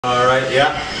Alright,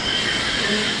 yeah.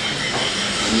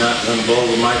 I'm not going to blow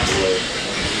the microwave.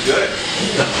 Good.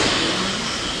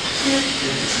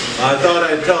 I thought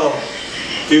I'd tell a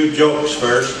few jokes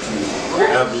first,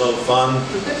 have a little fun.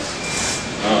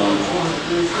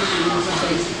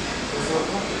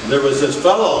 There was this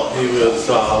fellow, he was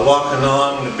walking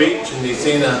along the beach and he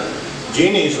seen a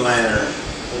genie's lantern.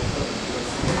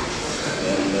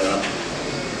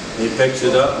 And he picks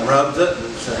it up and rubs it.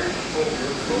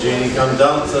 The genie comes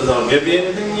out and says, "I'll give you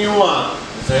anything you want.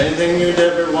 Is there anything you'd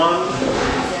ever want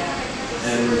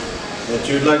and that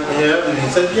you'd like to have?" And he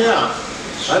said, "Yeah,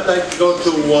 I'd like to go to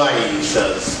Hawaii," he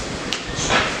says.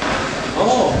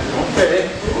 "Oh, okay.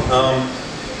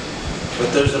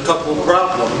 But there's a couple of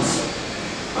problems.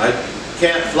 I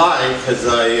can't fly because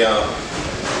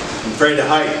I'm afraid of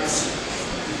heights."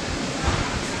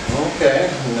 "Okay."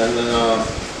 And then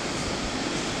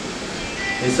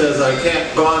he says, "I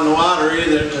can't go on the water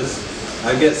either because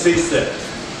I get seasick."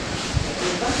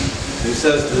 He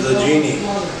says to the genie,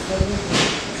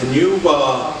 "Can you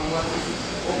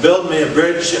build me a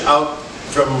bridge out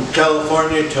from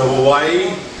California to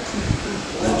Hawaii?"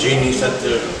 The genie said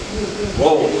to,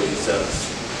 "Whoa," he says.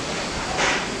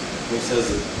 He says,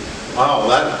 "Wow,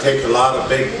 that'd take a lot of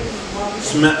big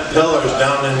cement pillars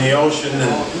down in the ocean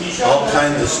and all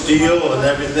kinds of steel and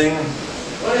everything."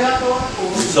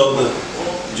 And so the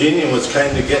genie was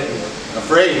kind of getting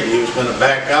afraid he was going to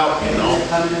back out, you know.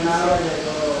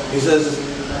 He says,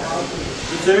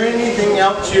 "Is there anything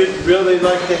else you'd really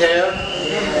like to have?"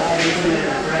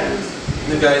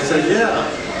 And the guy said, "Yeah,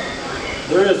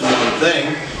 there is one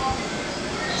thing.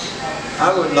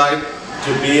 I would like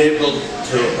to be able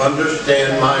to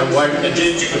understand my wife." And the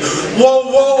genie said, "Whoa,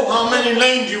 whoa, how many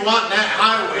lanes you want in that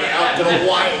highway out to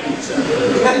Hawaii?" He said.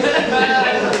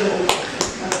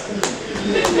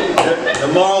 The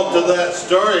moral to that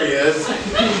story is,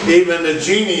 even the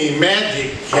genie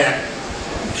magic can't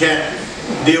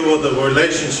deal with the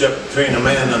relationship between a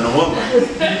man and a woman.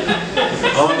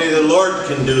 Only the Lord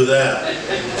can do that.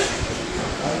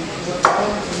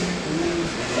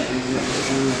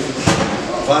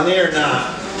 Funny or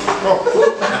not?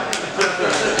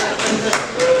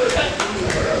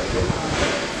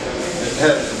 It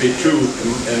has to be true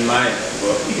in my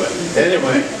book, but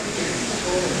anyway.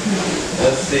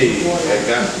 Let's see, I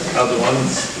got other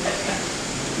ones.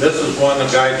 This is one the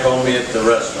guy told me at the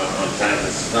restaurant one time.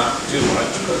 It's not too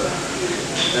much, but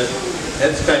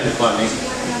it's kind of funny.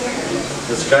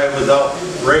 This guy was out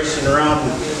racing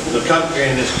around the country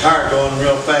in his car going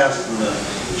real fast, and the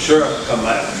sheriff come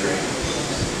after him.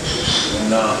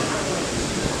 And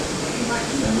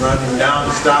running down,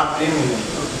 stopped him. And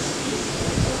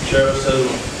the sheriff said,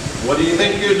 "What do you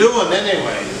think you're doing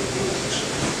anyway?"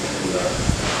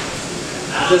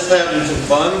 "Just having some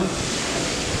fun."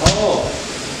 "Oh,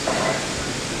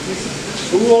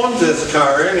 who owns this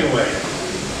car anyway?"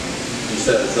 He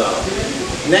says,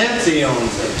 "Nancy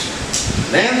owns it."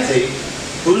 "Nancy?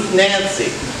 Who's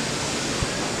Nancy?"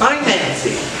 "My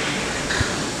Nancy."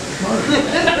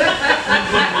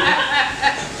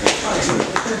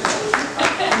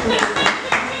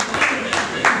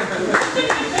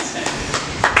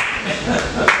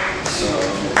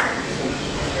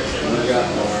 I got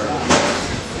more.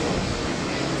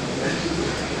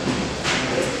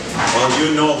 Well, you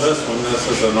know this one. This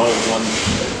is an old one.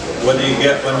 What do you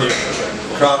get when you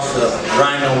cross the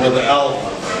rhino with the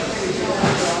elephant?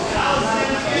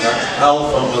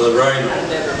 Elephant with a rhino.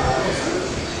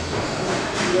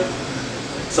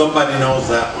 Somebody knows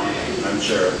that one, I'm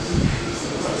sure.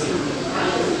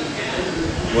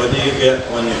 What do you get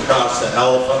when you cross the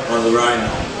elephant with a rhino?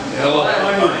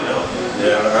 Rhino.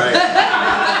 Yeah, right.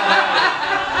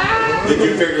 Did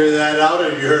you figure that out, or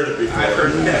you heard it before? I've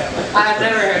heard that. I've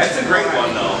never heard. That's a great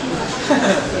one, though.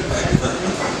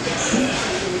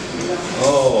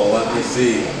 Oh, let me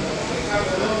see.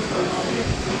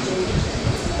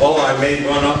 Oh, I made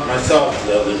one up myself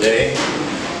the other day.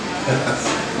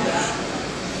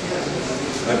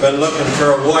 I've been looking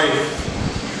for a wife.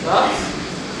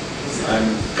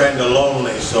 I'm kind of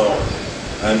lonely, so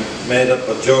I made up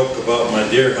a joke about my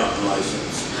deer hunting license.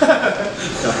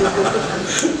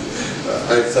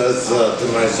 I says to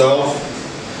myself,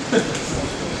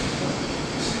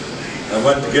 I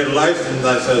went to get a license,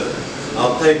 I said,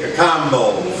 "I'll take a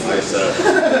combo," I said.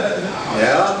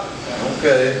 "Yeah?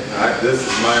 Okay. This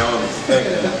is my own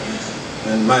thinking."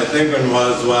 And my thinking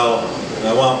was, well,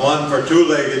 I want one for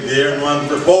two-legged deer and one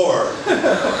for four.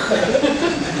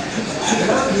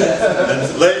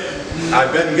 And late,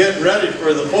 I've been getting ready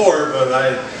for the four, but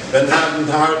I've been having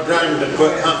a hard time to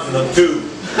quit hunting the two.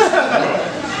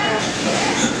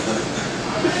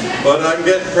 But I'm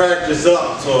getting practice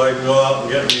up so I can go out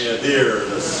and get me a deer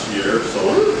this year. So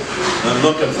I'm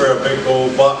looking for a big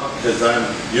old buck because I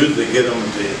usually get them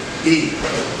to eat.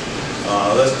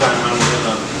 This time I'm going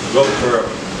to go for a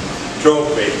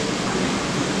trophy.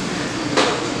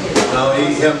 I'll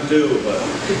eat him too, but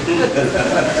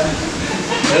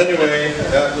anyway,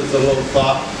 that was a little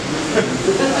thought.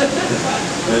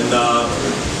 And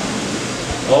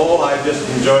oh, I just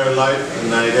enjoy life,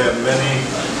 and I have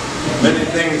many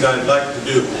things I'd like to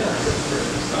do.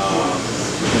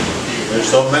 There's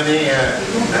so many, I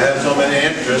have so many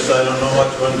interests, I don't know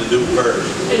which one to do first.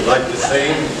 I like to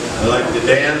sing, I like to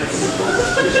dance,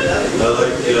 I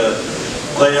like to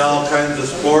play all kinds of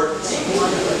sports,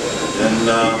 and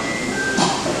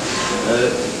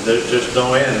there's just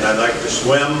no end. I like to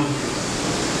swim,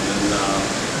 and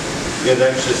get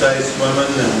exercise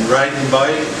swimming and riding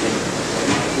bike.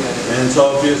 And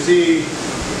so if you see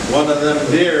one of them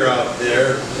deer out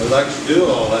there that likes to do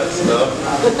all that stuff,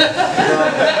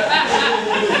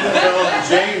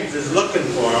 James is looking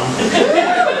for him,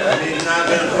 and he's not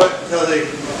going to quit until he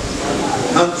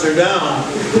hunts her down.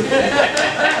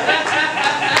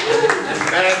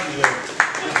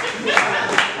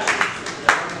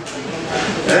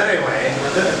 Anyway,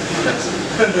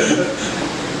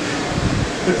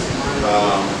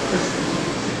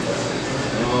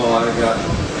 oh, I got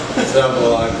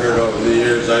several I've heard over the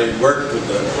years. I worked with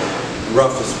the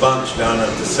roughest bunch down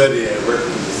at the city. I worked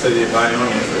with the city of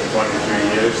Ionia for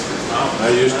 23 years. I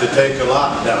used to take a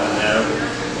lot down there,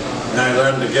 and I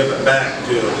learned to give it back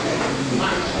too.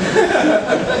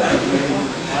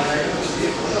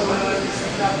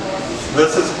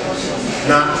 This is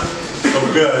not so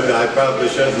good. I probably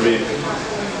shouldn't be.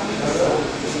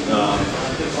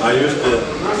 I used to,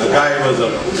 the guy was a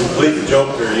complete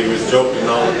joker. He was joking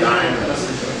all the time.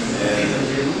 And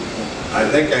I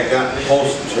think I got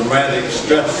post-traumatic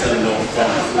stress syndrome from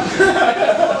it.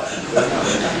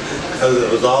 Because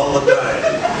it was all the time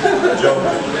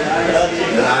joking.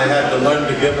 And I had to learn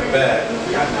to give it back.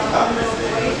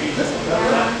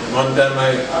 One time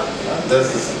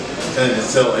this is kind of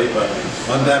silly, but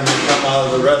one time we come out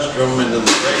of the restroom into the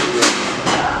break room,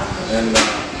 and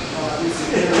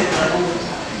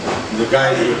the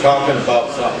guys were talking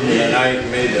about something, and I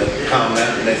made a comment,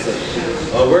 and they said,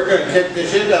 "Oh, we're going to kick the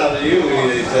shit out of you,"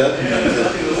 they said. And I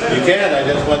said, "You can't, I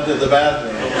just went to the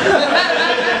bathroom."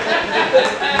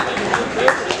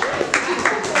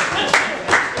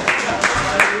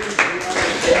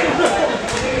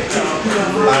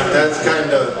 That's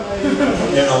kind of,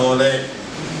 you know,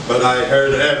 but I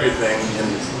heard everything,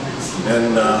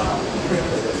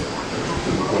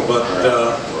 but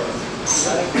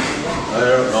I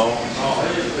don't know.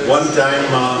 One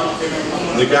time,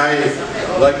 the guy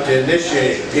liked to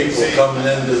initiate people coming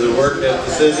into the work at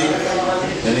the city,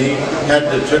 and he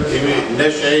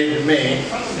initiated me,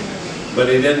 but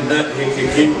he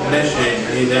could keep initiating.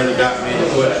 He never got me to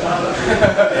quit.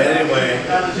 Anyway,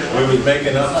 we was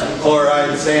making up some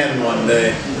chloride sand one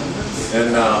day,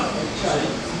 and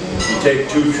you take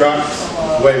 2 trucks,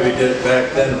 the way we did it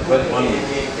back then, put one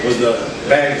with the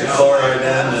bags of chloride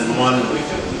in, and one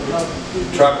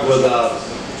truck with a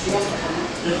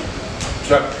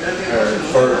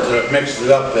to mix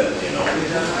it up in, you know.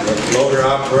 The loader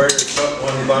operator put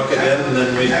 1 bucket in, and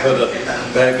then we put a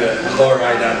bag of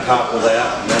chloride on top of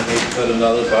that, and then we put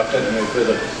another bucket, and we put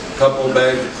a couple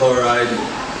bags of chloride.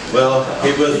 Well,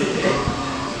 he was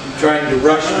trying to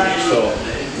rush me, so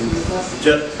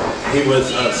he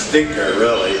was a stinker,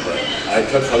 really, but I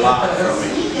took a lot from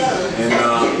him. And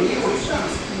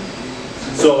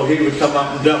so he would come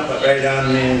up and dump it right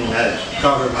on me, and I'd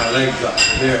cover my legs up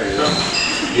there, you know.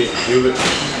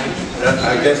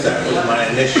 I guess that was my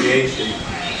initiation,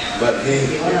 but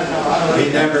he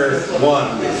never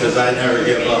won because I never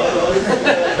give up.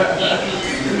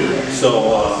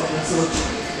 So,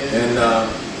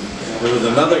 there was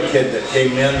another kid that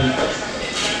came in and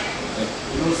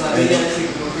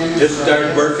just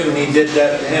started working. He did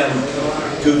that to him.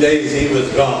 2 days he was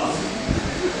gone.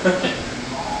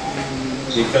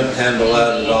 He couldn't handle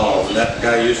that at all. And that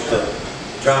guy used to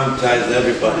traumatize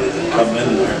everybody that come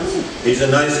in there. He's a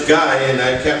nice guy, and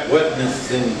I kept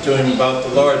witnessing to him about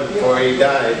the Lord. Before he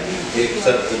died, he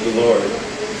accepted the Lord.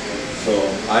 So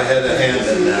I had a hand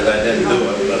in that. I didn't do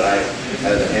it, but I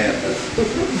had a hand in it.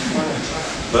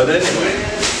 But anyway,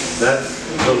 that's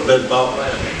a little bit about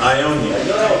Ionia.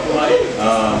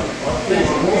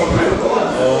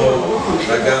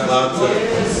 I got lots of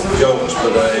jokes,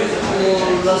 but I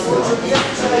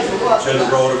should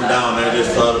have wrote them down. I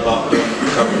just thought about doing them,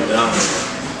 coming down.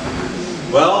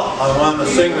 Well, I want to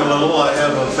sing a little. I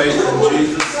have a faith in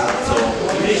Jesus,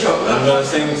 so I'm going to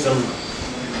sing some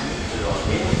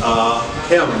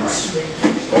hymns,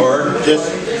 or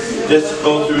just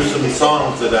go through some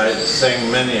songs that I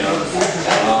sang many of.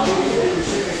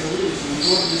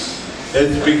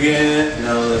 It's begin.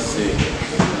 Now let's see.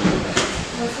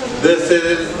 This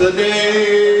is the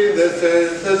day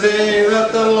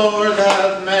that the Lord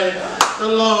hath made. The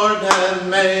Lord hath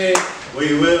made.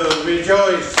 We will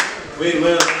rejoice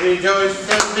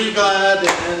and be glad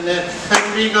in it,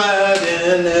 and be glad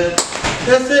in it.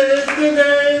 This is the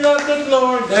day that the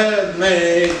Lord hath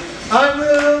made. I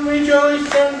will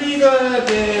rejoice and be glad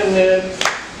in it.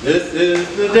 This is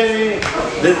the day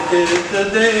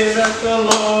that the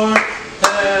Lord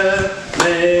hath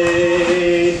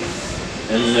made.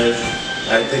 And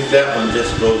I think that one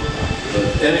just goes,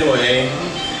 but anyway,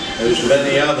 there's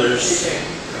many others.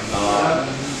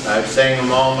 I've sang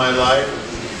them all my life,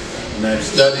 and I've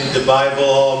studied the Bible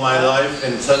all my life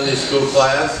in Sunday school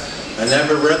class. I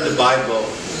never read the Bible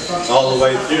all the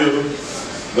way through,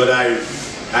 but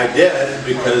I did,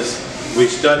 because we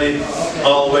studied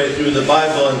all the way through the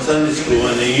Bible in Sunday school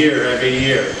in a year, every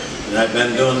year. And I've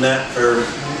been doing that for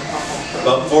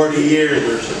about 40 years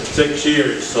or 6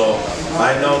 years, so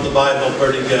I know the Bible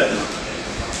pretty good.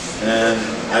 And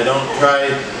I don't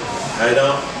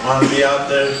want to be out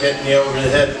there hitting you over the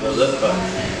head with it,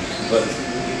 but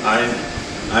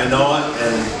I know it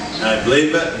and I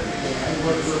believe it.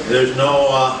 There's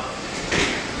no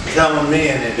telling me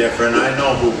any different. I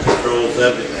know who controls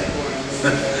everything.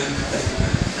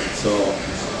 So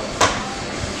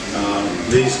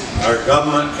our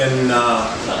government can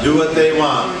do what they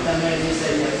want.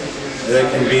 They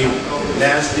can be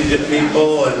nasty to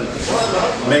people and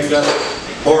make us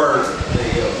poor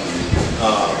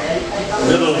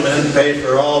middlemen pay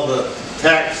for all the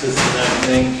taxes and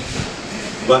everything.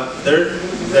 But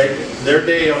their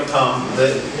day will come.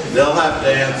 They'll have to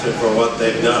answer for what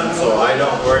they've done, so I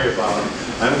don't worry about them.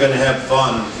 I'm going to have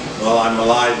fun while I'm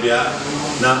alive yet,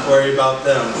 not worry about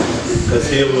them, because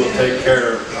He will take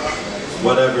care of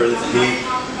whatever He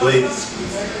believes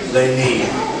they need.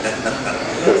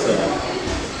 So,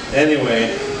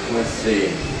 anyway, let's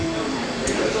see.